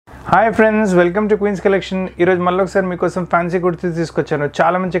Hi friends, welcome to queens collection. ఈరోజు మళ్ళీ ఒకసారి మీకోసం ఫ్యాన్సీ కుర్తీస్ తీసుకొచ్చాను.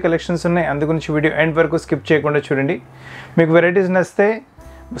 చాలా మంచి కలెక్షన్స్ ఉన్నాయి, అందుగురించి వీడియో ఎండ్ వరకు స్కిప్ చేయకుండా చూడండి. మీకు వెరైటీస్ నచ్చితే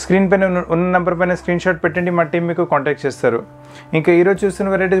స్క్రీన్ పైన ఉన్న నెంబర్ పైన స్క్రీన్ షాట్ పెట్టండి, మా టీం మీకు కాంటాక్ట్ చేస్తారు. ఇంకా ఈరోజు చూస్తున్న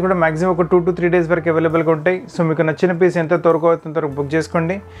వెరైటీస్ కూడా మాక్సిమం ఒక 2 to 3 days వరకు అవైలబుల్గా ఉంటాయి. సో మీకు నచ్చిన పీస్ ఎంత త్వరగా అవుతుందో త్వరగా బుక్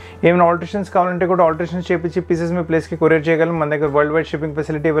చేసుకోండి. ఏమైనా ఆల్టరేషన్స్ కావాలంటే కూడా ఆల్టరేషన్స్ చేపించి పీసెస్ మీ ప్లేస్కి కొరియర్ చేయగలం. మన దగ్గర వరల్డ్ వైడ్ షిప్పింగ్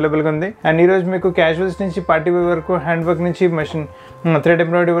ఫెసిలిటీ అవైలబుల్గా ఉంది. అండ్ ఈరోజు మీకు క్యాజువల్స్ నుంచి పార్టీ వేర్ వరకు, హ్యాండ్ వర్క్ నుంచి మెషిన్ థ్రెడ్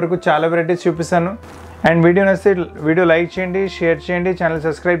ఎంబ్రాయిడరీ వరకు చాలా వెరైటీస్ చూపిస్తాను. అండ్ వీడియో నచ్చితే వీడియో లైక్ చేయండి, షేర్ చేయండి, ఛానల్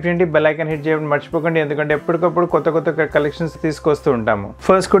సబ్స్క్రైబ్ చేయండి, బెల్ ఐకాన్ హిట్ చేయడం మర్చిపోకండి, ఎందుకంటే ఎప్పటికప్పుడు కొత్త కొత్త కలెక్షన్స్ తీసుకొస్తూ ఉంటాము.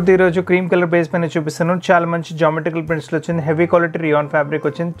 ఫస్ట్ కుర్తీ ఈరోజు క్రీమ్ కలర్ బేస్ పైన చూపిస్తాను. చాలా మంచి జామెట్రికల్ ప్రింట్స్లో వచ్చింది, హెవీ క్వాలిటీ రియాన్ ఫ్యాబ్రిక్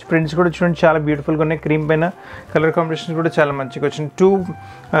వచ్చింది. ప్రింట్స్ కూడా చూడండి చాలా బ్యూటిఫుల్గా ఉన్నాయి. క్రీమ్ పైన కలర్ కాంబినేషన్ కూడా చాలా మంచిగా వచ్చింది. 2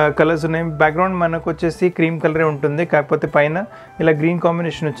 కలర్స్ ఉన్నాయి. బ్యాక్గ్రౌండ్ మనకు వచ్చేసి క్రీమ్ కలరే ఉంటుంది, కాకపోతే పైన ఇలా గ్రీన్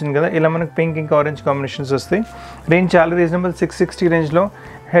కాంబినేషన్ వచ్చింది కదా, ఇలా మనకు పింక్ ఇంకా ఆరెంజ్ కాంబినేషన్స్ వస్తాయి. రేంజ్ చాలా రీజనబుల్, 660 రేంజ్లో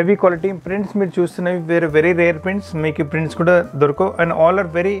హెవీ క్వాలిటీ ప్రింట్స్ మీరు చూస్తున్నవి వెరీ రేర్ ప్రింట్స్. మీకు ప్రింట్స్ కూడా దొరకవు. And all are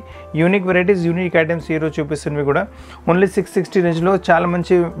very unique varieties, unique items ఈరోజు చూపిస్తున్నవి కూడా ఓన్లీ 660 రేంజ్లో చాలా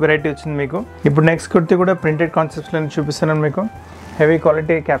మంచి వెరైటీ వచ్చింది మీకు. ఇప్పుడు నెక్స్ట్ కుర్తీ కూడా ప్రింటెడ్ కాన్సెప్ట్స్లో చూపిస్తున్నాను మీకు. హెవీ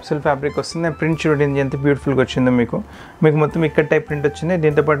క్వాలిటీ క్యాప్సూల్ ఫ్యాబ్రిక్ వస్తుంది. ప్రింట్ చూడండి ఎంత బ్యూటిఫుల్గా వచ్చిందో మీకు మొత్తం ఇక్కడ టైప్ ప్రింట్ వచ్చింది.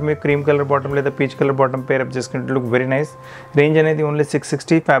 దీంతోపాటు మీకు క్రీమ్ కలర్ బాటమ్ లేదా పీచ్ కలర్ బాటమ్ పేరప్ చేసుకుంటే లుక్ వెరీ నైస్. రేంజ్ అనేది ఓన్లీ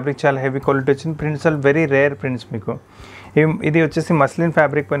 660. ఫ్యాబ్రిక్ చాలా హెవీ క్వాలిటీ వచ్చింది. Prints all very rare prints మీకు. ఇది వచ్చేసి మస్లిన్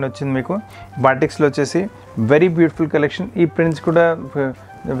ఫ్యాబ్రిక్ పైన వచ్చింది మీకు. బాటిక్స్లో వచ్చేసి వెరీ బ్యూటిఫుల్ కలెక్షన్. ఈ ప్రింట్స్ కూడా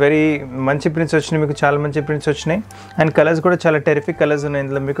వెరీ మంచి ప్రింట్స్ వచ్చినాయి మీకు, చాలా మంచి ప్రింట్స్ వచ్చినాయి. అండ్ కలర్స్ కూడా చాలా టెరిఫిక్ కలర్స్ ఉన్నాయి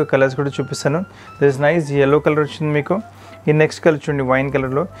ఇందులో మీకు. కలర్స్ కూడా చూపిస్తాను. దిస్ నైస్ ఎల్లో కలర్ వచ్చింది మీకు. ఈ నెక్స్ట్ కలర్ చూడండి వైన్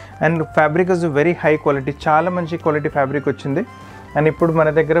కలర్లో. And fabric is very high quality, చాలా మంచి క్వాలిటీ ఫ్యాబ్రిక్ వచ్చింది. అండ్ ఇప్పుడు మన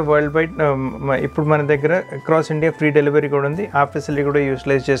దగ్గర వరల్డ్ వైడ్, ఇప్పుడు మన దగ్గర అక్రాస్ ఇండియా ఫ్రీ డెలివరీ కూడా ఉంది. ఆ ఫెసిలిటీ కూడా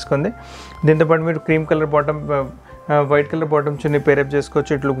యూటిలైజ్ చేసుకుంది. దీంతోపాటు మీరు cream colour bottom, white colour bottom చున్నీ పేరప్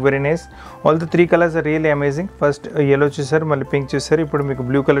చేసుకోవచ్చు. It look very nice. All the 3 colours are really amazing. First yellow చూసారు, మళ్ళీ పింక్ చూసారు, ఇప్పుడు మీకు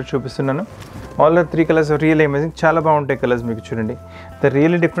బ్లూ కలర్ చూపిస్తున్నాను. All the 3 colours are really amazing. చాలా బాగుంటాయి కలర్స్ మీకు చూడండి. ద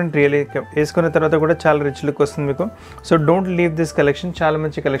రియల్లీ డిఫరెంట్, రియల్లీ వేసుకున్న తర్వాత కూడా చాలా రిచ్ లుక్ వస్తుంది మీకు. So don't leave this collection. చాలా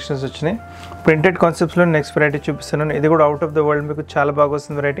మంచి కలెక్షన్స్ వచ్చినాయి. ప్రింటెడ్ కాన్సెప్ట్స్లో నెక్స్ట్ వెరైటీ చూపిస్తున్నాను. ఇది కూడా అవుట్ ఆఫ్ ద వరల్డ్ మీకు చాలా బాగా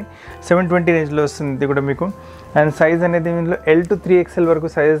వస్తుంది వెరైటీ. 720 రేంజ్లో వస్తుంది ఇది కూడా మీకు. అండ్ సైజ్ అనేది ఇందులో L to 3XL వరకు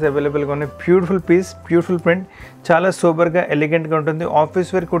సైజెస్ అవైలబుల్గా ఉన్నాయి. బ్యూటిఫుల్ పీస్, బ్యూటిఫుల్ ప్రింట్, చాలా సూపర్గా ఎలిగెంట్గా ఉంటుంది. ఆఫీస్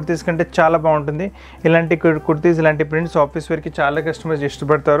వేర్ కుర్తీస్ కంటే చాలా బాగుంటుంది ఇలాంటి కుర్తీస్. ఇలాంటి ప్రింట్స్ ఆఫీస్ వేర్కి చాలా కస్టమర్స్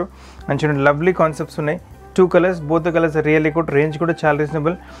ఇష్టపడతారు. మంచి లవ్లీ కాన్సెప్ట్స్ ఉన్నాయి. 2 colours, both the colours really good. Range కూడా చాలా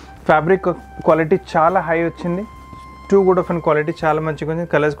రీజనబుల్. ఫ్యాబ్రిక్ క్వాలిటీ చాలా హై వచ్చింది. 2 కూడా ఆఫ్ అండ్ క్వాలిటీ చాలా మంచిగా ఉంది.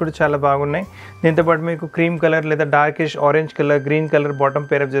 కలర్స్ కూడా చాలా బాగున్నాయి. దీంతోపాటు మీకు క్రీమ్ కలర్ లేదా darkish orange colour, green colour bottom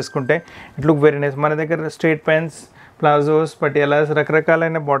pair up చేసుకుంటే ఇట్ లుక్ వెరీ నైస్. మన దగ్గర స్ట్రైట్ ప్యాంట్స్, ప్లాజోస్, పటియాలాస్,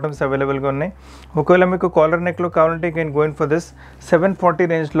 రకరకాలైన బాటమ్స్ అవైలబుల్గా ఉన్నాయి. ఒకవేళ మీకు కాలర్ నెక్లో కావాలంటే you can going for this. 740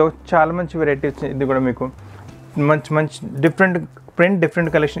 రేంజ్లో చాలా మంచి వెరైటీ వచ్చింది. ఇది కూడా మీకు మంచి డిఫరెంట్ ప్రింట్, డిఫరెంట్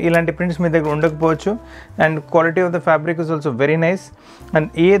కలెక్షన్. ఇలాంటి ప్రింట్స్ మీ దగ్గర ఉండకపోవచ్చు. And quality of the fabric is also very nice. And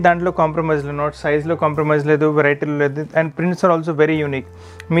ఏ దాంట్లో కాంప్రమైజ్ లేదు, నాట్ సైజ్లో కాంప్రమైజ్ లేదు, వెరైటీలో లేదు. And prints are also very unique.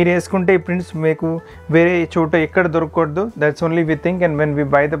 మీరు వేసుకుంటే ఈ ప్రింట్స్ మీకు వేరే చోట ఎక్కడ దొరకకూడదు. That's only we think. And when V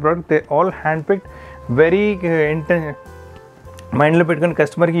by the product they all hand picked. Very మైండ్లో పెట్టుకుని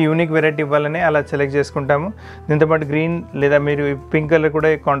కస్టమర్కి యూనిక్ వెరైటీ ఇవ్వాలని అలా సెలెక్ట్ చేసుకుంటాము. దీంతోపాటు గ్రీన్ లేదా మీరు పింక్ కలర్ కూడా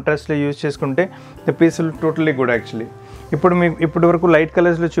కాంట్రాస్ట్లో యూజ్ చేసుకుంటే the piece totally good actually. ఇప్పుడు వరకు లైట్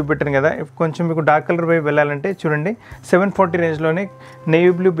కలర్స్లో చూపెట్టాను కదా, కొంచెం మీకు డార్క్ కలర్ వైపు వెళ్ళాలంటే చూడండి 740 రేంజ్లోనే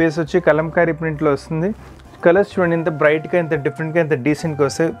నేవీ బ్లూ బేస్ వచ్చి కలంకారీ ప్రింట్లో వస్తుంది. కలర్స్ చూడండి ఎంత బ్రైట్గా, ఎంత డిఫరెంట్గా, ఎంత డీసెంట్గా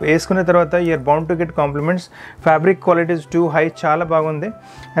వస్తాయి. వేసుకున్న తర్వాత you're bound to get compliments. Fabric qualities 2 high, చాలా బాగుంది.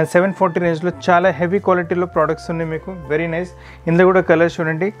 అండ్ 740 రేంజ్లో చాలా హెవీ క్వాలిటీలో ప్రోడక్ట్స్ ఉన్నాయి మీకు. Very nice. ఇందులో కూడా కలర్స్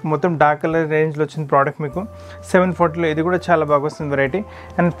చూడండి, మొత్తం డార్క్ కలర్ రేంజ్లో వచ్చిన ప్రోడక్ట్ మీకు 740లో. ఇది కూడా చాలా బాగా వస్తుంది variety.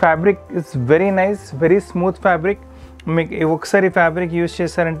 And fabric is very nice, very smooth fabric. మీకు ఒకసారి ఫ్యాబ్రిక్ యూజ్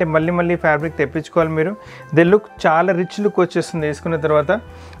చేశారంటే మళ్ళీ ఫ్యాబ్రిక్ తెప్పించుకోవాలి మీరు. దే లుక్ చాలా రిచ్ లుక్ వచ్చేస్తుంది వేసుకున్న తర్వాత.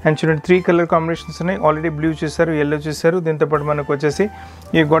 అండ్ చూడండి 3 కలర్ కాంబినేషన్స్ ఉన్నాయి. ఆల్రెడీ బ్లూ చూసారు, ఎల్లో చూసారు. దీంతోపాటు మనకు వచ్చేసి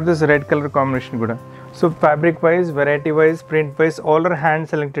ఈ got this red colour combination కూడా. So fabric wise, variety wise, print wise all are hand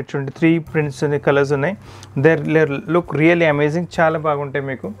selected. చూడండి 3 ప్రింట్స్ ఉన్నాయి, కలర్స్ ఉన్నాయి. దేర్ లుక్ రియల్లీ అమేజింగ్, చాలా బాగుంటాయి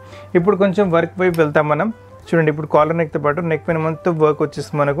మీకు. ఇప్పుడు కొంచెం వర్క్ వైపు వెళ్తాం మనం. చూడండి ఇప్పుడు కాలర్ నెక్తో పాటు నెక్ పైన మొత్తం వర్క్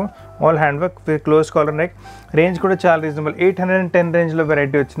వచ్చేస్తుంది మనకు. All hand work, close collar neck. Range కూడా చాలా రీజనబుల్. 810 రేంజ్లో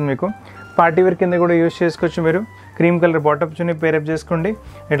వెరైటీ వచ్చింది మీకు. పార్టీ వేర్ కింద కూడా యూజ్ చేసుకోవచ్చు మీరు. క్రీమ్ కలర్ బాటమ్ చున్నీ పేరప్ చేసుకోండి.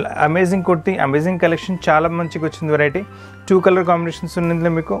 ఇట్లా అమేజింగ్ కుర్తీ, అమేజింగ్ కలెక్షన్, చాలా మంచిగా వచ్చింది వెరైటీ. 2 కలర్ కాంబినేషన్స్ ఉన్నందులో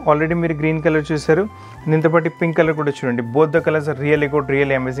మీకు ఆల్రెడీ మీరు గ్రీన్ కలర్ చూసారు, దీంతో పాటు పింక్ కలర్ కూడా చూడండి. Both the colours are really good,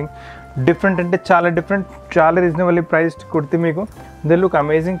 really amazing. Different అంటే చాలా డిఫరెంట్, చాలా రీజనబుల్లీ ప్రైస్డ్ కుర్తీ మీకు. దే లుక్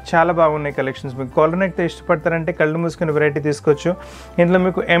అమేజింగ్, చాలా బాగున్నాయి కలెక్షన్స్. మీకు కాలర్ నెక్తో ఇష్టపడతారంటే కళ్ళు మూసుకుని వెరైటీ తీసుకోవచ్చు. ఇందులో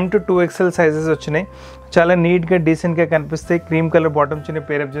మీకు M to 2XL సైజెస్ వచ్చినాయి, చాలా నీట్గా డీసెంట్గా కనిపిస్తాయి. క్రీమ్ కలర్ బాటమ్ చిన్న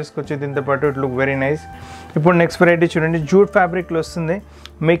పేరప్ చేసుకోవచ్చు, దీంతో పాటు ఇట్ లుక్ వెరీ నైస్. ఇప్పుడు నెక్స్ట్ వెరైటీ చూడండి, జూట్ ఫ్యాబ్రిక్లో వస్తుంది.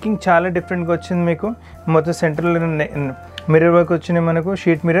 మేకింగ్ చాలా డిఫరెంట్గా వచ్చింది మీకు. మొత్తం సెంటర్లో మిర్రర్ వర్క్ వచ్చినాయి మనకు,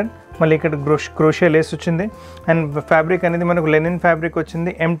 షీట్ మిర్రర్, మళ్ళీ ఇక్కడ క్రోషియా లేస్ వచ్చింది. అండ్ ఫ్యాబ్రిక్ అనేది మనకు లెనిన్ ఫ్యాబ్రిక్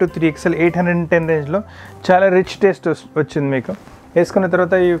వచ్చింది. M to 3XL 810 రేంజ్లో చాలా రిచ్ టేస్ట్ వచ్చింది మీకు. వేసుకున్న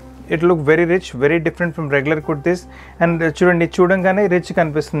తర్వాత it look very rich, very different from regular kurtis. And చూడండి, చూడంగానే రిచ్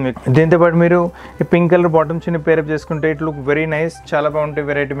కనిపిస్తుంది మీకు. దీంతోపాటు మీరు ఈ పింక్ కలర్ బాటమ్ చిన్న పేరప్ చేసుకుంటే ఇట్ లుక్ వెరీ నైస్, చాలా బాగుంటాయి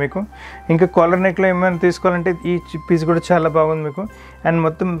వెరైటీ మీకు. ఇంకా కాలర్ నెక్లో ఏమైనా తీసుకోవాలంటే ఈ పీస్ కూడా చాలా బాగుంది మీకు. అండ్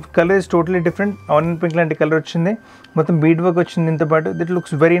మొత్తం colour is totally different, orange pink లాంటి కలర్ వచ్చింది, మొత్తం బీడ్ వర్క్ వచ్చింది దీంతో పాటు. దిట్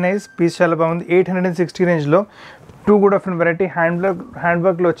లుక్స్ వెరీ నైస్, పీస్ చాలా బాగుంది. 860 రేంజ్లో 2 కూడా డిఫరెంట్ వెరైటీ. హ్యాండ్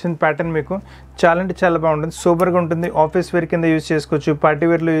వర్క్లో వచ్చింది ప్యాటర్న్ మీకు. చాలా అంటే చాలా బాగుంటుంది, సూపర్గా ఉంటుంది. ఆఫీస్ వేర్ కింద యూస్ చేసుకోవచ్చు, పార్టీ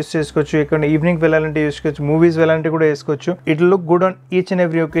వేర్లో యూస్ చేసుకోవచ్చు, ఇక్కడ ఈవినింగ్ వెళ్ళాలంటే యూస్ చేసుకోవచ్చు, మూవీస్ వెళ్ళాలంటే కూడా వేసుకోవచ్చు. It look good on each and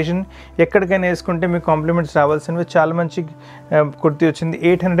every occasion. ఎక్కడికైనా వేసుకుంటే మీకు కాంప్లిమెంట్స్ రావాల్సినవి. చాలా మంచి కుర్తీ వచ్చింది.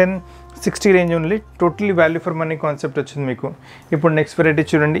 860 range only, totally value for money concept వచ్చింది మీకు. ఇప్పుడు నెక్స్ట్ వెరైటీ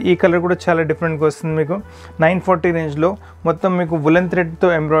చూడండి, ఈ కలర్ కూడా చాలా డిఫరెంట్గా వస్తుంది మీకు. 940 రేంజ్లో మొత్తం మీకు వులెన్ థ్రెడ్తో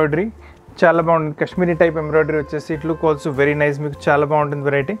ఎంబ్రాయిడరీ, చాలా బాగుంటుంది. కాశ్మీరీ టైప్ ఎంబ్రాయిడరీ వచ్చేసి it look also very nice మీకు, చాలా బాగుంటుంది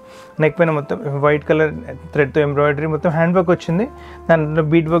వెరైటీ. నెక్ పైన మొత్తం వైట్ కలర్ థ్రెడ్తో ఎంబ్రాయిడరీ, మొత్తం హ్యాండ్ వర్క్ వచ్చింది, దాంట్లో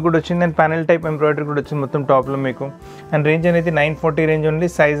బీట్ వర్క్ కూడా వచ్చింది, అండ్ ప్యానల్ టైప్ ఎంబ్రాయిడరీ కూడా వచ్చింది మొత్తం టాప్లో మీకు. అండ్ రేంజ్ అనేది 940 రేంజ్ ఓన్లీ,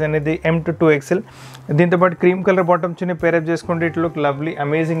 సైజ్ అనేది M to 2XL. దీంతోపాటు క్రీమ్ కలర్ బాటమ్ చిన్న పేరప్ చేసుకుంటే ఇట్ లుక్ లవ్లీ,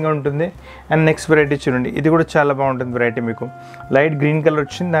 అమేజింగ్గా ఉంటుంది. అండ్ నెక్స్ట్ వెరైటీ చూడండి, ఇది కూడా చాలా బాగుంటుంది వెరైటీ మీకు. లైట్ గ్రీన్ కలర్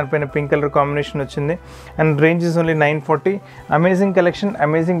వచ్చింది, దానిపైన పింక్ కలర్ కాంబినేషన్ వచ్చింది. And range is only 940. Amazing collection,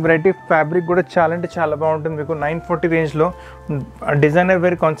 amazing variety. Fabric కూడా చాలా అంటే చాలా బాగుంటుంది మీకు. 940 రేంజ్లో డిజైనర్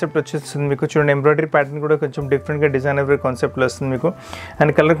వేర్ కాన్సెప్ట్ వచ్చేస్తుంది మీకు. చూడండి, ఎంబ్రాయిడరీ ప్యాటర్న్ కూడా కొంచెం డిఫరెంట్గా డిజైనర్ వేర్ కాన్సెప్ట్లో వస్తుంది మీకు.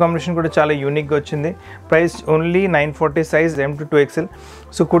 అండ్ కలర్ కాంబినేషన్ కూడా చాలా యూనిక్గా వచ్చింది. Price only 940, size M to 2XL.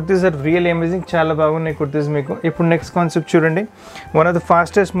 So kurtis are real amazing, చాలా బాగున్నాయి కుర్తీస్ మీకు. ఇప్పుడు నెక్స్ట్ కాన్సెప్ట్ చూడండి, one of the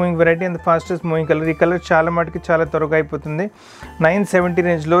fastest moving variety and fastest moving colour. ఈ కలర్ చాలా మటుకి చాలా త్వరగా అయిపోతుంది. 970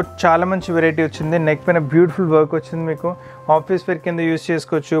 రేంజ్లో చాలా మంచి వెరైటీ వచ్చింది. నెక్ పైన బ్యూటిఫుల్ వర్క్ వచ్చింది మీకు. ఆఫీస్ వేర్ కింద యూస్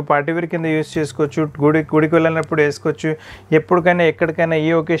చేసుకోవచ్చు, పార్టీ వేర్ కింద యూస్ చేసుకోవచ్చు, గుడికి వెళ్ళినప్పుడు వేసుకోవచ్చు, ఎప్పటికైనా ఎక్కడికైనా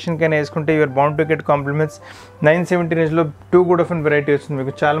ఏ ఒకేషన్కైనా వేసుకుంటే you're bound to get compliments. 970 రేంజ్లో 2 కూడా డిఫరెంట్ వెరైటీ వస్తుంది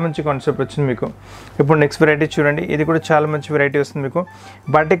మీకు. చాలా మంచి కాన్సెప్ట్ వచ్చింది మీకు. ఇప్పుడు నెక్స్ట్ వెరైటీ చూడండి, ఇది కూడా చాలా మంచి వెరైటీ వస్తుంది మీకు.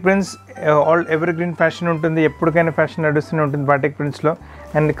 Batik prints all ever green fashion ఉంటుంది, ఎప్పటికైనా ఫ్యాషన్ నడుస్తూనే ఉంటుంది బాటిక్ ప్రింట్స్లో.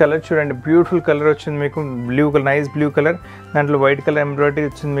 అండ్ కలర్ చూడండి, బ్యూటిఫుల్ కలర్ వచ్చింది మీకు. Blue colour, nice blue colour, దాంట్లో వైట్ కలర్ ఎంబ్రాయిడరీ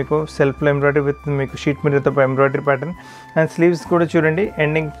వచ్చింది మీకు. సెల్ఫ్లో ఎంబ్రాయిడరీ విత్ మీకు sheet మీదతో embroidery pattern. And sleeves కూడా చూడండి,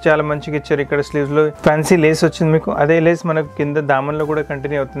 ఎండింగ్ చాలా మంచిగా ఇచ్చారు. ఇక్కడ స్లీవ్స్లో ఫ్యాన్సీ లేస్ వచ్చింది మీకు. అదే లేస్ మనకు కింద దామన్లో కూడా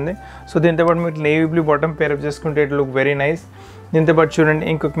కంటిన్యూ అవుతుంది. సో దీంతో పాటు మీకు నేవీ బ్లూ బాటమ్ పేరప్ చేసుకుంటే ఇట్ లుక్ వెరీ నైస్. దీంతో పాటు చూడండి,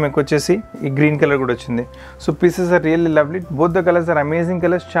 ఇంకొక మీకు వచ్చేసి ఈ గ్రీన్ కలర్ కూడా వచ్చింది. So pieces are really lovely. Both the colours are amazing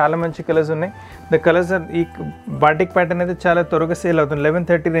colours, చాలా మంచి కలర్స్ ఉన్నాయి. ద కలర్స్ ఆర్, ఈ బాటిక్ ప్యాటర్న్ అయితే చాలా త్వరగా సేల్ అవుతుంది.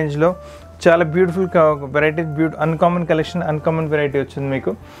 1130 రేంజ్లో చాలా beautiful variety, uncommon collection, uncommon variety వచ్చింది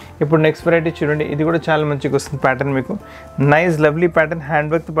మీకు. ఇప్పుడు నెక్స్ట్ వెరైటీ చూడండి, ఇది కూడా చాలా మంచిగా వస్తుంది ప్యాటర్న్ మీకు. నైస్ లవ్లీ ప్యాటర్న్,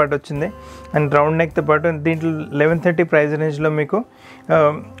 హ్యాండ్ వర్క్తో పాటు వచ్చింది అండ్ రౌండ్ నెక్తో పాటు. దీంట్లో 1130 ప్రైస్ రేంజ్లో మీకు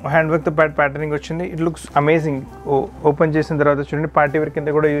హ్యాండ్ వర్క్తో పాటు ప్యాటర్నింగ్ వచ్చింది. It looks amazing. ఓపెన్ చేసిన తర్వాత చూడండి, పార్టీ వేర్ కింద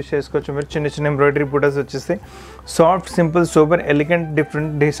కూడా యూస్ చేసుకోవచ్చు మీరు. చిన్న చిన్న ఎంబ్రాయిడరీ బూటాస్ వచ్చేసి soft, simple, super, elegant,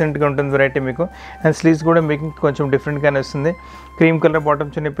 different, డీసెంట్గా ఉంటుంది వెరైటీ మీకు. అండ్ స్లీవ్స్ కూడా మేకింగ్ కొంచెం డిఫరెంట్గానే వస్తుంది. క్రీమ్ కలర్ బాటమ్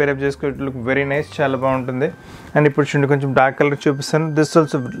చిన్న పేరప్ చేసుకో, ఇట్ లుక్ వెరీ నైస్, చాలా బాగుంటుంది. అండ్ ఇప్పుడు చూడండి, కొంచెం డార్క్ కలర్ చూపిస్తాను. This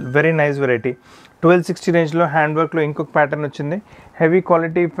also very nice variety. 1260 రేంజ్లో హ్యాండ్ వర్క్లో ఇంకొక ప్యాటర్న్ వచ్చింది. హెవీ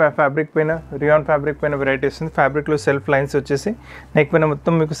క్వాలిటీ ఫ్యాబ్రిక్ పైన, రియాన్ ఫ్యాబ్రిక్ పైన వెరైటీ వస్తుంది. ఫ్యాబ్రిక్లో సెల్ఫ్ లైన్స్ వచ్చేసి నెక్ పైన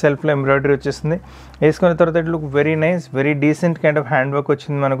మొత్తం మీకు సెల్ఫ్లో ఎంబ్రాయిడరీ వచ్చేస్తుంది. వేసుకున్న తర్వాత it look very nice, very decent kind of hand work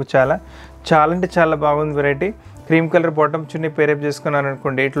వచ్చింది మనకు. చాలా అంటే చాలా బాగుంది వెరైటీ. క్రీమ్ కలర్ బాటమ్ చున్నీ పేరప్ చేసుకున్నారు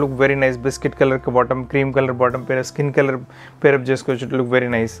అనుకోండి, it look very nice. Biscuit colour bottom, cream colour bottom పేర, స్కిన్ కలర్ పేరప్ చేసుకోవచ్చు, ఇట్ లుక్ వెరీ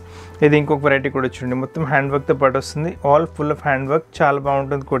నైస్. ఇది ఇంకొక వెరైటీ కూడా చూడండి, మొత్తం హ్యాండ్ వర్క్తో పాటు వస్తుంది. All full of hand work, చాలా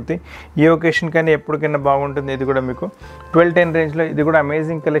బాగుంటుంది కుర్తి. ఏ ఒకేషన్ కానీ ఎప్పటికైనా బాగుంటుంది. ఇది కూడా మీకు 1210 రేంజ్లో, ఇది కూడా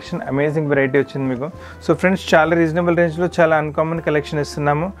అమేజింగ్ కలెక్షన్, అమేజింగ్ వెరైటీ వచ్చింది మీకు. సో ఫ్రెండ్స్, చాలా రీజనబుల్ రేంజ్లో చాలా అన్కామన్ కలెక్షన్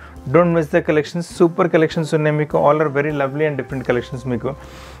ఇస్తున్నాము. Don't miss the collections, super collections ఉన్నాయి మీకు. All are very lovely and different collections మీకు.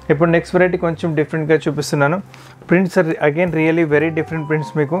 ఇప్పుడు నెక్స్ట్ వెరైటీ కొంచెం డిఫరెంట్గా చూపిస్తున్నాను. Prints again really very different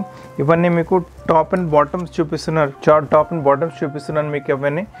prints. మీకు ఇవన్నీ మీకు టాప్ అండ్ బాటమ్స్ చూపిస్తున్నారు, టాప్ అండ్ బాటమ్స్ చూపిస్తున్నాను మీకు.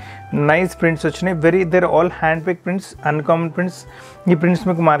 ఇవన్నీ నైస్ ప్రింట్స్ వచ్చినాయి. There all hand pick prints, uncommon prints. ఈ ప్రింట్స్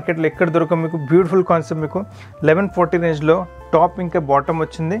మీకు మార్కెట్లో ఎక్కడ దొరకవు. మీకు బ్యూటిఫుల్ కాన్సెప్ట్. మీకు 1140 రేంజ్లో టాప్ ఇంకా బాటమ్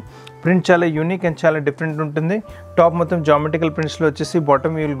వచ్చింది. ప్రింట్ చాలా యూనిక్ అండ్ చాలా డిఫరెంట్ ఉంటుంది. టాప్ మొత్తం జామెట్రికల్ ప్రింట్స్లో వచ్చేసి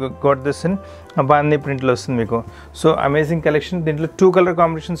bottom you will got this in బాందీ ప్రింట్లో వస్తుంది మీకు. So amazing collection. దీంట్లో 2 కలర్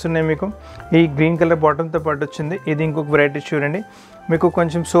కాంబినేషన్స్ ఉన్నాయి మీకు. ఈ గ్రీన్ కలర్ బాటమ్తో పాటు వచ్చింది. ఇది ఇంకొక వెరైటీ చూడండి. మీకు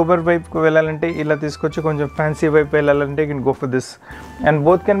కొంచెం సోబర్ వైపుకి వెళ్ళాలంటే ఇలా తీసుకొచ్చి, కొంచెం ఫ్యాన్సీ వైపు వెళ్ళాలంటే you can go for this. And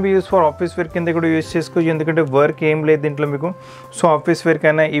both can be use for office wear కింద కూడా యూస్ చేసుకోవచ్చు, ఎందుకంటే వర్క్ ఏం లేదు దీంట్లో మీకు. సో ఆఫీస్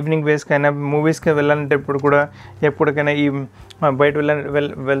వేర్కైనా, ఈవినింగ్ వేస్కైనా, మూవీస్కి వెళ్ళాలంటే ఎప్పటికైనా ఈ బయట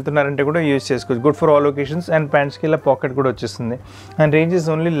వెళ్తున్నారంటే కూడా యూజ్ చేసుకోవచ్చు. Good for all occasions. And ప్యాంట్స్కి ఇలా పాకెట్ కూడా వచ్చేస్తుంది. అండ్ రేంజ్ ఇస్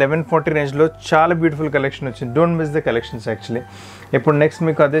ఓన్లీ 1140 రేంజ్లో చాలా బ్యూటిఫుల్ కలెక్షన్ వచ్చింది. Don't miss the collections actually. ఇప్పుడు నెక్స్ట్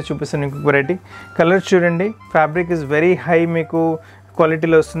మీకు అదే చూపిస్తాను ఇంకొక వెరైటీ. కలర్స్ చూడండి. ఫ్యాబ్రిక్ ఇస్ వెరీ హై, మీకు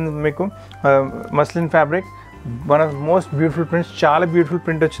క్వాలిటీలో వస్తుంది మీకు. Muslin fabric, one of most beautiful prints. చాలా బ్యూటిఫుల్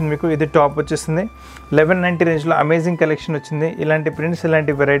ప్రింట్ వచ్చింది మీకు. ఇది టాప్ వచ్చేసింది. 1190 రేంజ్లో అమేజింగ్ కలెక్షన్ వచ్చింది. ఇలాంటి ప్రింట్స్,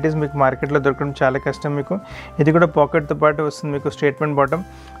 ఇలాంటి వెరైటీస్ మీకు మార్కెట్లో దొరకడం చాలా కష్టం మీకు. ఇది కూడా పాకెట్తో పాటు వస్తుంది మీకు. స్టేట్మెంట్ బాటమ్,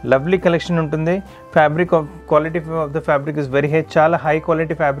 లవ్లీ కలెక్షన్ ఉంటుంది. Fabric quality of the fabric is very high. చాలా హై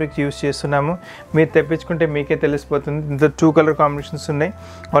క్వాలిటీ ఫ్యాబ్రిక్స్ యూస్ చేస్తున్నాము. మీరు తెప్పించుకుంటే మీకే తెలిసిపోతుంది. ఇంత 2 కలర్ కాంబినేషన్స్ ఉన్నాయి.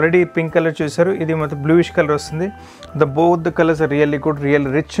 ఆల్రెడీ పింక్ కలర్ చూసారు. ఇది మొత్తం బ్లూయిష్ కలర్ వస్తుంది. Both the colours really good,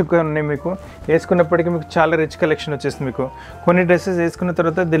 రిచ్గా ఉన్నాయి మీకు. వేసుకున్నప్పటికీ మీకు చాలా రిచ్ కలెక్షన్ వచ్చేస్తుంది మీకు. కొన్ని డ్రెస్సెస్ వేసుకున్న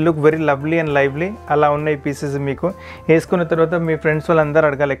తర్వాత the look very lovely and lively. అలా ఉన్నాయి పీసెస్ మీకు. వేసుకున్న తర్వాత మీ ఫ్రెండ్స్ వాళ్ళందరూ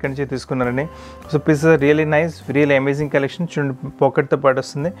అడగాలి ఎక్కడి నుంచి తీసుకున్నారని. So pieces really nice, really amazing collection. చూడండి, పాకెట్తో పాటు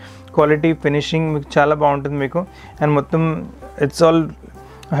వస్తుంది. క్వాలిటీ, ఫినిషింగ్ మీకు చాలా బాగుంటుంది మీకు. అండ్ మొత్తం it's all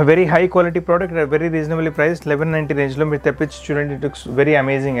very high quality product, very reasonably price. 1190 రేంజ్లో మీరు తెప్పించి చూడండి. It looks very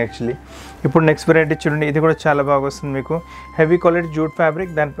amazing actually. ఇప్పుడు నెక్స్ట్ వెరైటీ చూడండి. ఇది కూడా చాలా బాగా వస్తుంది మీకు. హెవీ క్వాలిటీ జూట్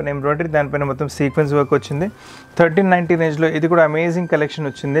ఫ్యాబ్రిక్, దానిపైన ఎంబ్రాయిడరీ, దానిపైన మొత్తం సీక్వెన్స్ వర్క్ వచ్చింది. 1390 రేంజ్లో ఇది కూడా అమేజింగ్ కలెక్షన్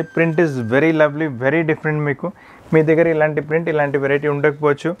వచ్చింది. Print is very lovely, very different మీకు. మీ దగ్గర ఇలాంటి ప్రింట్, ఇలాంటి వెరైటీ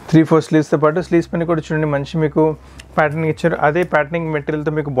ఉండకపోవచ్చు. 3-4 స్లీవ్స్తో పాటు స్లీవ్స్ పైన కూడా చూడండి మంచి మీకు ప్యాటర్నింగ్ ఇచ్చారు. అదే ప్యాటర్నింగ్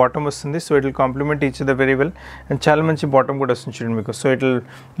మెటీరియల్తో మీకు బాటమ్ వస్తుంది. So it will complement each the very well. And చాలా మంచి బాటమ్ కూడా వస్తుంది చూడండి మీకు. So it will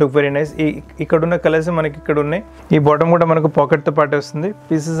look very nice. ఇక్కడ ఉన్న కలర్స్ మనకి ఇక్కడ ఉన్నాయి. ఈ బాటమ్ కూడా మనకు పాకెట్తో పాటు వస్తుంది.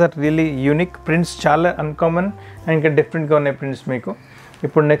 Pieces are really unique. Prints చాలా అన్కామన్ అండ్ ఇంకా డిఫరెంట్గా ఉన్నాయి ప్రింట్స్ మీకు.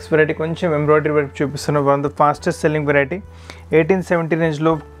 ఇప్పుడు నెక్స్ట్ వెరైటీ కొంచెం ఎంబ్రాయిడరీ వర్క్ చూపిస్తున్నాం. One of the fastest selling variety. 1870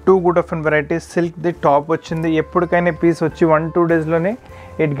 రేంజ్లో 2 good of and varieties. సిల్క్ది top వచ్చింది. ఎప్పటికైనా పీస్ వచ్చి 1-2 డేస్లోనే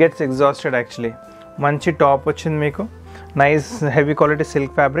ఇట్ గెట్స్ ఎగ్జాస్టెడ్ యాక్చువల్లీ. మంచి టాప్ వచ్చింది మీకు. Nice heavy quality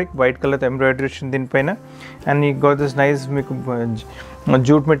silk fabric, white కలర్తో ఎంబ్రాయిడరీ వచ్చింది దీనిపైన. అండ్ ఈ గోట్ దిస్ నైస్ మీకు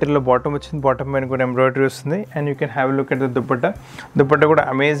జూట్ మెటీరియల్లో బాటమ్ వచ్చింది. బాటమ్ పైన కూడా ఎంబ్రాయిడరీ వస్తుంది. And you can have look at the dupatta కూడా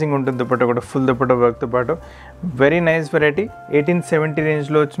అమేజింగ్ ఉంటుంది. దుపట్టా కూడా ఫుల్ దుపట్టా వర్క్తో పాటు వెరీ నైస్ వెరైటీ. 1870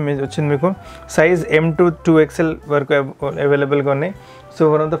 రేంజ్లో వచ్చింది మీకు. సైజ్ M to 2XL వరకు అవైలబుల్గా ఉన్నాయి. So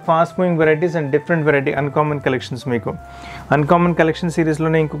one of the fast moving varieties and different variety, uncommon collections మీకు. అన్కామన్ కలెక్షన్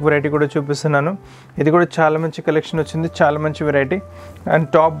సిరీస్లోనే ఇంకొక వెరైటీ కూడా చూపిస్తున్నాను. ఇది కూడా చాలా మంచి కలెక్షన్ వచ్చింది, చాలా మంచి వెరైటీ. అండ్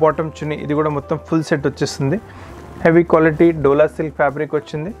టాప్ బాటమ్ చున్నీ, ఇది కూడా మొత్తం ఫుల్ సెట్ వచ్చేస్తుంది. హెవీ క్వాలిటీ డోలా సిల్క్ ఫ్యాబ్రిక్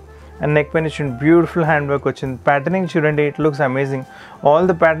వచ్చింది. అండ్ నెక్ పైన చూడండి బ్యూటిఫుల్ హ్యాండ్ వర్క్ వచ్చింది. ప్యాటర్నింగ్ చూడండి, it looks amazing. All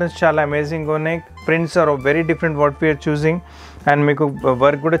the patterns చాలా అమేజింగ్గా ఉన్నాయి. Prints are very different what we are choosing. And మీకు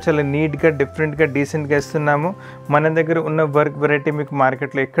వర్క్ కూడా చాలా నీట్గా, డిఫరెంట్గా, డీసెంట్గా ఇస్తున్నాము. మన దగ్గర ఉన్న వర్క్ వెరైటీ మీకు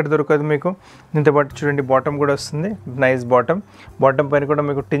మార్కెట్లో ఎక్కడ దొరకదు మీకు. దీంతో పాటు చూడండి బాటమ్ కూడా వస్తుంది. నైస్ బాటమ్ పైన కూడా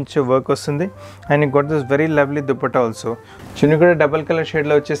మీకు టించ్ వర్క్ వస్తుంది. And got this very lovely dupatta also. చున్నీ కూడా డబల్ కలర్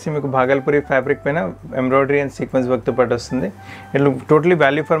షేడ్లో వచ్చేసి మీకు భాగల్పూరి ఫ్యాబ్రిక్ పైన ఎంబ్రాయిడరీ అండ్ సీక్వెన్స్ వర్క్తో పాటు వస్తుంది. ఇట్లా totally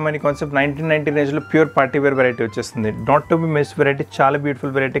value for money concept. 1990 రేంజ్లో ప్యూర్ పార్టీ వేర్ వెరైటీ వచ్చేస్తుంది. Not to be miss variety. చాలా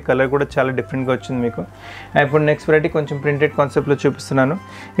బ్యూటిఫుల్ వెరైటీ. కలర్ కూడా చాలా డిఫరెంట్గా వచ్చింది మీకు. ఇప్పుడు నెక్స్ట్ వెరైటీ కొంచెం ప్రింటెడ్ కాన్సెప్ట్లో చూపిస్తున్నాను.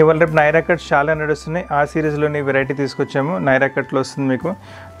 ఇవాళ రేపు నైరా కట్స్ చాలా నడుస్తున్నాయి. ఆ సిరీస్లోని వెరైటీ తీసుకొచ్చాము. నైరా కట్లో వస్తుంది మీకు.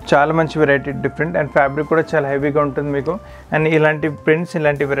 చాలా మంచి వెరైటీ, డిఫరెంట్. అండ్ ఫ్యాబ్రిక్ కూడా చాలా హెవీగా ఉంటుంది మీకు. అండ్ ఇలాంటి ప్రింట్స్,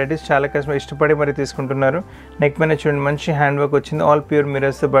 ఇలాంటి వెరైటీస్ చాలా కస్టమర్ ఇష్టపడి మరి తీసుకుంటున్నారు. నెక్ పైన చూడండి మంచి హ్యాండ్ వర్క్ వచ్చింది, ఆల్ ప్యూర్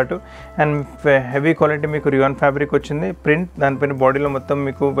మిరర్స్తో పాటు. అండ్ హెవీ క్వాలిటీ మీకు రియాన్ ఫ్యాబ్రిక్ వచ్చింది. ప్రింట్ దానిపైన బాడీలో మొత్తం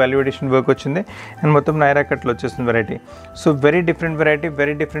మీకు వాల్యూ ఎడిషన్ వర్క్ వచ్చింది. అండ్ మొత్తం నైరా కట్లో వచ్చేస్తుంది variety. So very different variety,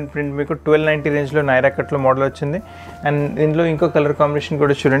 very different print మీకు. 1290 రేంజ్లో నైరా కట్లో మోడల్ వచ్చింది. అండ్ ఇందులో ఇంకో కలర్ కాంబినేషన్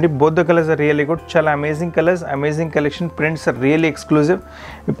కూడా చూడండి. Both the colours are really good. చాలా amazing colours, amazing collection. Prints are really exclusive.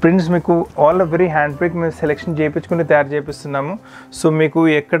 Prints మీకు ఆల్ వెరీ హ్యాండ్ పిక్ మేము సెలెక్షన్ చేయించుకుని తయారు చేపిస్తున్నాము. సో మీకు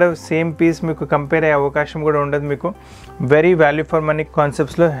ఎక్కడ సేమ్ పీస్ మీకు కంపేర్ అయ్యే అవకాశం కూడా ఉండదు. మీకు very value for money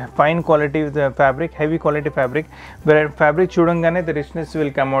కాన్సెప్ట్స్లో fine quality fabric, heavy quality fabric చూడంగానే the richness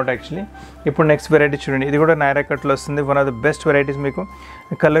will come out actually. ఇప్పుడు నెక్స్ట్ వెరైటీ చూడండి, ఇది కూడా నైరా కట్లో వస్తుంది. One of the best varieties. మీకు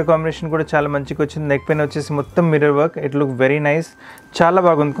కలర్ కాంబినేషన్ కూడా చాలా మంచిగా వచ్చింది. నెక్ పైన వచ్చేసి మొత్తం mirror work. It look very nice, చాలా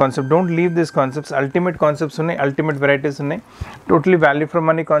బాగుంది concept. Don't leave this concepts. Ultimate concepts ఉన్నాయి, అల్టిమేట్ వెరైటీస్ ఉన్నాయి. Totally value for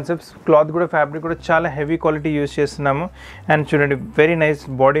money concepts. Cloth కూడా ఫ్యాబ్రిక్ కూడా చాలా హెవీ క్వాలిటీ యూస్ చేస్తున్నాము. అండ్ చూడండి వెరీ నైస్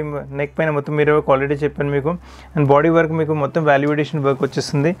బాడీ, నెక్ పైన మొత్తం మిర్రర్ వర్క్ ఆల్రెడీ చెప్పాను మీకు. అండ్ బాడీ వర్క్ మీకు మొత్తం వాల్యుయేషన్ వర్క్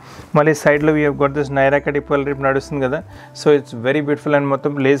వచ్చేస్తుంది. మళ్ళీ సైడ్లో we got this Naira cut ఇప్పుడు రేపు నడుస్తుంది కదా. So it's very beautiful. And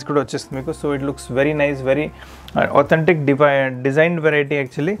మొత్తం లేస్ కూడా వచ్చేస్తుంది మీకు. So it looks very nice, very authentic designed variety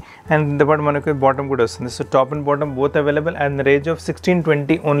actually. And the part మనకు బాటమ్ కూడా వస్తుంది. So top and bottom both available. And range of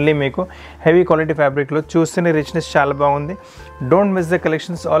 1620 only. మీకు హెవీ క్వాలిటీ ఫ్యాబ్రిక్లో చూస్తేనే రిచ్నెస్ చాలా బాగుంది. Don't miss the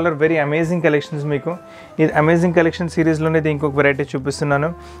collections, all are very amazing collections. మీకు ఇది అమేజింగ్ కలెక్షన్ సిరీస్లోనే ఇది ఇంకొక వెరైటీ చూపిస్తున్నాను.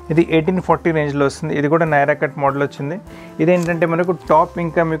 ఇది 1840 రేంజ్లో వస్తుంది. ఇది కూడా నైరా కట్ మోడల్ వచ్చింది. ఇదేంటంటే మనకు టాప్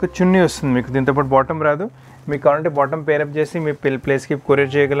ఇంకా మీకు చున్నీ వస్తుంది. మీకు దీంతో పాటు బాటమ్ రాదు. మీకు కావాలంటే బాటమ్ పేరప్ చేసి మీ ప్లేస్కి కొరియర్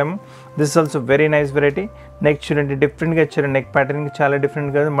చేయగలము. This also very nice variety. Neck చూడండి డిఫరెంట్గా ఇచ్చారు. నెక్ ప్యాటర్నింగ్ చాలా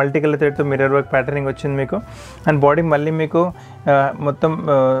డిఫరెంట్గా మల్టీ కలర్ థ్రెడ్తో మిర్రర్ వర్క్ ప్యాటర్నింగ్ వచ్చింది మీకు. అండ్ బాడీ మళ్ళీ మీకు మొత్తం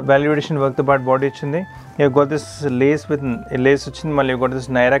వాల్యుయేషన్ వర్క్తో పాటు బాడీ వచ్చింది. Got this Lay's with lace వచ్చింది. మళ్ళీ గోట్ దిస్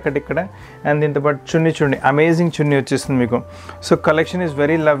నైరా కట్ ఇక్కడ. అండ్ దీంతో పాటు చున్నీ చూడండి, అమేజింగ్ చున్నీ వచ్చేస్తుంది మీకు. So collection is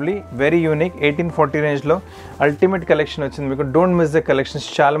very lovely, very unique. 1840 రేంజ్లో అల్టిమేట్ కలెక్షన్ వచ్చింది మీకు. డోంట్ మిస్ ద కలెక్షన్స్,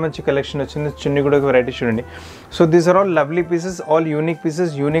 చాలా మంచి కలెక్షన్ వచ్చింది. చున్నీ కూడా ఒక వెరైటీ చూడండి. So these are all lovely pieces, all unique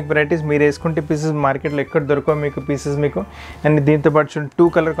pieces, unique varieties. మీరు వేసుకుంటే పీసెస్ మార్కెట్లో ఎక్కడ దొరకవు మీకు పీసెస్ మీకు. అండ్ దీంతో పాటు చూడండి 2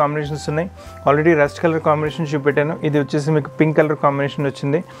 కలర్ కాంబినేషన్స్ ఉన్నాయి. Already rust colour combination చూపెట్టాను. ఇది వచ్చేసి మీకు పింక్ కలర్ కాంబినేషన్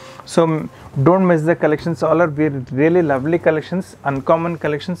వచ్చింది. So don't miss the collections, all are really lovely collections, uncommon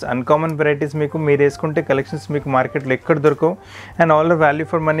collections, uncommon varieties. మీకు మీరు వేసుకుంటే కలెక్షన్స్ మీకు మార్కెట్లో ఎక్కడ దొరకవు. And all are value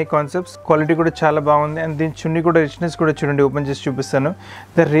for money concepts. Quality కూడా చాలా బాగుంది. అండ్ దీని చున్నీ కూడా రిచ్నెస్ కూడా చూడండి, ఓపెన్ చేసి చూపిస్తాను.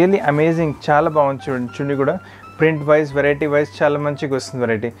 ద రియలీ అమేజింగ్, చాలా బాగుంది చూడండి. చున్నీ కూడా ప్రింట్ వైజ్, వెరైటీ వైజ్ చాలా మంచిగా వస్తుంది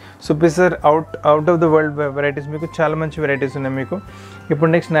variety. So పిసర్ out of the world varieties. మీకు చాలా మంచి వెరైటీస్ ఉన్నాయి మీకు. ఇప్పుడు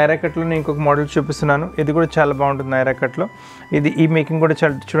నెక్స్ట్ నైరా కట్లో నేను ఇంకొక మోడల్ చూపిస్తున్నాను. ఇది కూడా చాలా బాగుంటుంది నైరా కట్లో. ఈ మేకింగ్ కూడా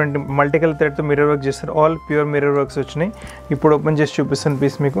చాలా చూడండి, మల్టీ కలర్ థ్రెడ్తో మిర్రర్ వర్క్ చేస్తారు. ఆల్ ప్యూర్ మిర్రర్ వర్క్స్ వచ్చినాయి. ఇప్పుడు ఓపెన్ చేసి చూపిస్తాను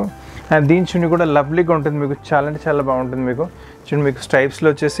పీస్ మీకు. అండ్ దీని చున్నీ కూడా లవ్లీగా ఉంటుంది మీకు, చాలా అంటే చాలా బాగుంటుంది మీకు. చూడండి మీకు స్ట్రైప్స్లో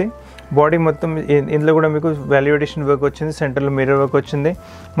వచ్చేసి బాడీ మొత్తం ఇందులో కూడా మీకు వాల్యుయేషన్ వర్క్ వచ్చింది. సెంటర్లో మిర్రర్ వర్క్ వచ్చింది.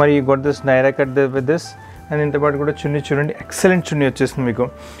 మరి got this Naira cut with this. And ఇంతపాటు కూడా చున్నీ చూడండి, ఎక్సలెంట్ చున్నీ వచ్చేస్తుంది మీకు.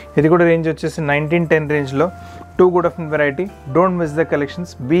 ఇది కూడా రేంజ్ వచ్చేసి 1910 రేంజ్లో. 2 good of variety. Don't miss the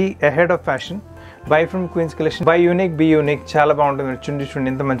collections, be ahead of fashion. Buy from queens collection, by unique be unique. చాలా బాగుంటుంది చున్నీ చూడండి,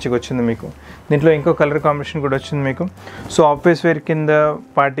 ఇంత మంచిగా వచ్చింది మీకు. దీంట్లో ఇంకో కలర్ కాంబినేషన్ కూడా వచ్చింది మీకు. సో ఆఫీస్ వేర్ కింద,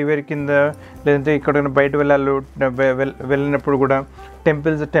 పార్టీ వేర్ కింద, లేదంటే ఇక్కడ బయట వెళ్ళినప్పుడు కూడా,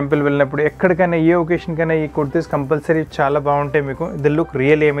 టెంపుల్ వెళ్ళినప్పుడు, ఎక్కడికైనా ఏ ఒకేషన్కైనా ఈ కుర్తీస్ కంపల్సరీ చాలా బాగుంటాయి మీకు. The look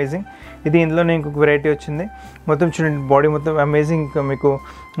really amazing. ఇది ఇందులోనే ఇంకొక వెరైటీ వచ్చింది. మొత్తం చూడండి బాడీ మొత్తం అమేజింగ్ మీకు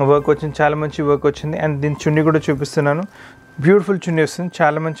వర్క్ వచ్చింది, చాలా మంచి వర్క్ వచ్చింది. అండ్ దీని చున్నీ కూడా చూపిస్తున్నాను. బ్యూటిఫుల్ చున్నీ వస్తుంది,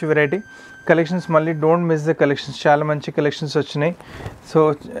 చాలా మంచి వెరైటీ కలెక్షన్స్. మళ్ళీ డోంట్ మిస్ ద కలెక్షన్స్, చాలా మంచి కలెక్షన్స్ వచ్చినాయి. సో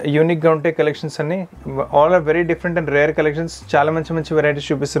యూనిక్గా ఉంటాయి కలెక్షన్స్ అన్ని. All are very different and rare collections. చాలా మంచి వెరైటీస్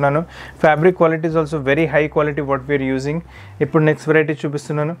చూపిస్తున్నాను. Fabric quality is also very high quality what we are using. ఇప్పుడు నెక్స్ట్ వెరైటీ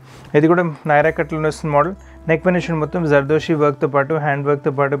చూపిస్తున్నాను. ఇది కూడా నైరా కట్లోనే వస్తుంది మోడల్. నెక్ ఫినిషన్ మొత్తం జర్దోషి వర్క్తో పాటు, హ్యాండ్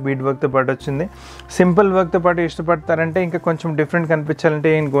వర్క్తో పాటు, బీడ్ వర్క్తో పాటు వచ్చింది. సింపుల్ వర్క్తో పాటు ఇష్టపడతారంటే ఇంకా కొంచెం డిఫరెంట్ కనిపించాలంటే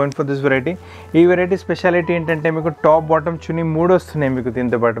నేను గోయింగ్ ఫర్ దిస్ వెరైటీ. ఈ వెరైటీ స్పెషాలిటీ ఏంటంటే మీకు టాప్ బాటమ్ చున్నీ 3 వస్తున్నాయి మీకు.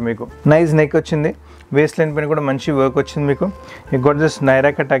 దీంతో పాటు మీకు నైస్ నెక్ వచ్చింది. వేస్ట్ లైన్ పైన కూడా మంచి వర్క్ వచ్చింది మీకు. ఈ got this Naira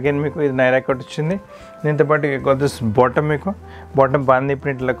cut again మీకు. ఇది నైరా కట్ వచ్చింది. దీంతో పాటు గొట్ దిస్ బాటమ్ మీకు. బాటమ్ బాందీ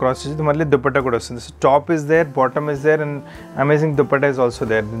ప్రింట్ ఇలా క్రాస్ చేసి మళ్ళీ దుపట్టా కూడా వస్తుంది. So top is there, bottom is there, and amazing dupatta is also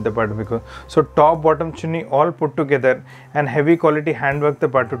there దీంతో పాటు మీకు. So top bottom chunni all put together and heavy quality hand వర్క్తో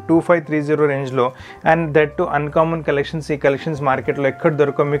పాటు 2530 రేంజ్లో. And that to uncommon collections. ఈ కలెక్షన్స్ మార్కెట్లో ఎక్కడ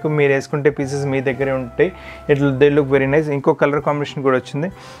దొరకవు మీకు. మీరు వేసుకుంటే పీసెస్ మీ దగ్గరే ఉంటాయి. They look very nice. ఇంకో కలర్ కాంబినేషన్ కూడా వచ్చింది.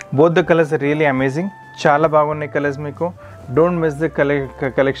 Both the colours really amazing, చాలా బాగున్నాయి కలర్స్ మీకు. Don't miss the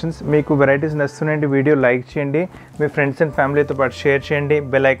collections. మీకు వెరైటీస్ నచ్చుతున్నాయండి, వీడియో లైక్ చేయండి, మీ ఫ్రెండ్స్ అండ్ ఫ్యామిలీతో పాటు షేర్ చేయండి,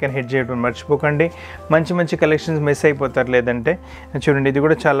 బెల్ ఐకాన్ హిట్ చేయడం మర్చిపోకండి. మంచి కలెక్షన్స్ మిస్ అయిపోతారు లేదంటే. చూడండి ఇది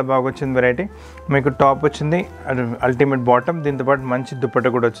కూడా చాలా బాగా వచ్చింది వెరైటీ మీకు. టాప్ వచ్చింది, అల్టిమేట్ బాటమ్, దీంతో పాటు మంచి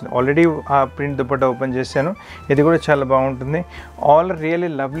దుపట్టా కూడా వచ్చింది. ఆల్రెడీ ఆ ప్రింట్ దుపట్టా ఓపెన్ చేశాను. ఇది కూడా చాలా బాగుంటుంది. All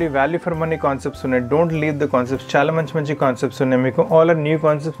really lovely value for money concepts ఉన్నాయి. Don't leave the concepts. చాలా మంచి కాన్సెప్ట్స్ ఉన్నాయి మీకు. All are new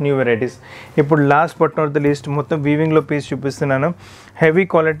concepts, new varieties. ఇప్పుడు last but but not the least మొత్తం వీవింగ్లో పీస్ చూపిస్తున్నాను. Heavy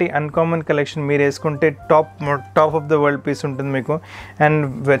quality uncommon collection. మీరు వేసుకుంటే top of the world peace ఉంటుంది మీకు. అండ్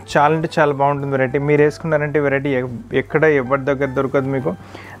చాలా అంటే చాలా బాగుంటుంది వెరైటీ. మీరు వేసుకున్నారంటే వెరైటీ ఎక్కడ ఎవరి దగ్గర దొరకదు మీకు.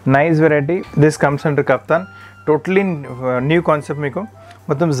 Nice variety. This comes under kaftan. Totally new concept మీకు.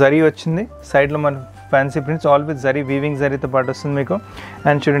 మొత్తం జరీ వచ్చింది, సైడ్లో మన fancy prints all with zari, weaving జరీతో పాటు వస్తుంది మీకు.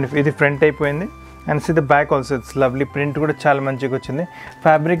 అండ్ చూడండి ఇది ఫ్రంట్ అయిపోయింది. And see the back also it's lovely. Print కూడా చాలా మంచిగా వచ్చింది.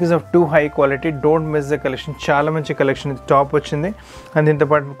 Fabric is of two high quality. Don't miss the collection. చాలా మంచి కలెక్షన్. టాప్ వచ్చింది అండ్ దీంతో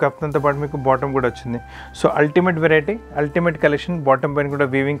పాటు కప్తంతో పాటు మీకు బాటమ్ కూడా వచ్చింది. So ultimate variety, ultimate collection. Bottom పైన కూడా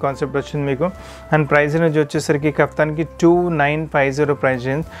వీవింగ్ కాన్సెప్ట్ వచ్చింది మీకు. అండ్ ప్రైస్ రేంజ్ వచ్చేసరికి కప్తానికి 2950 price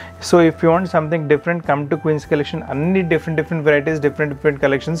range. So if you want something different come to queens collection. అన్ని different varieties, different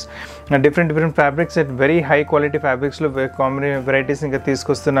collections, different fabrics at very high quality ఫ్యాబ్రిక్స్లో varieties ఇంకా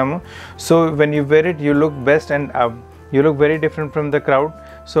తీసుకొస్తున్నాము. So when you wear it, you look best and you look very different from the crowd.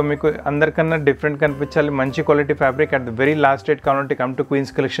 So మీకు అందరికన్నా different కనిపించాలి, మంచి quality fabric at the very last rate కావాలంటే come to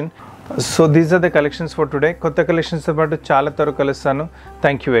queens collection. So these are the collections for today. కొత్త కలెక్షన్స్తో పాటు చాలా త్వరగా కలుస్తాను.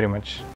 Thank you very much.